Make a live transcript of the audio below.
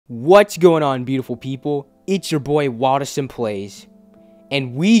What's going on, beautiful people? It's your boy Wadison Plays,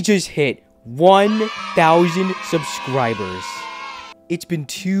 and we just hit 1,000 subscribers. It's been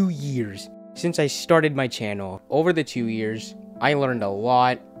 2 years since I started my channel. Over the 2 years, I learned a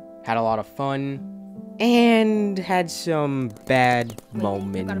lot, had a lot of fun, and had some bad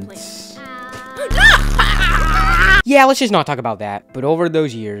moments. Yeah, let's just not talk about that. But over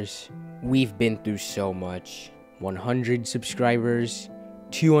those years, we've been through so much. 100 subscribers,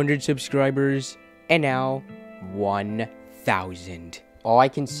 200 subscribers, and now 1,000. All I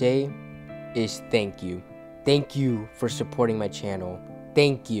can say is thank you. Thank you for supporting my channel.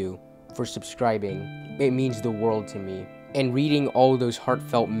 Thank you for subscribing. It means the world to me. And reading all those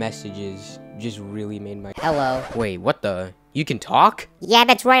heartfelt messages just really made my... Hello. Wait, what the? You can talk? Yeah,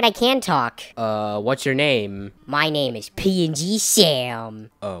 that's right, I can talk. What's your name? My name is PNG Sam.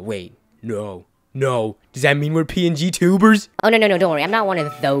 Wait. No. Does that mean we're PNG tubers? Oh, no, don't worry, I'm not one of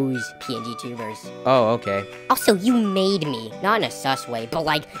those PNG tubers. Oh, okay. Also, you made me. Not in a sus way, but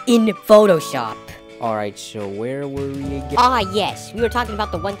like, in Photoshop. Alright, so where were we again? Ah, yes, we were talking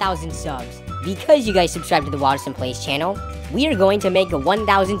about the 1,000 subs. Because you guys subscribed to the Wadison Plays channel, we are going to make a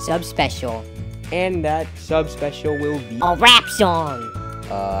 1,000 sub special. And that sub special will be... A rap song.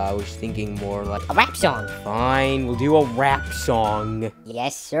 I was thinking more like... A rap song. Fine, we'll do a rap song.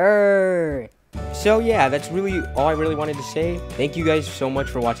 Yes, sir. So yeah, that's really all I really wanted to say. Thank you guys so much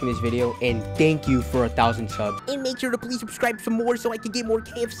for watching this video, and thank you for 1,000 subs. And make sure to please subscribe for more so I can get more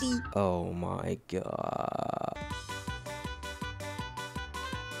KFC. Oh my god.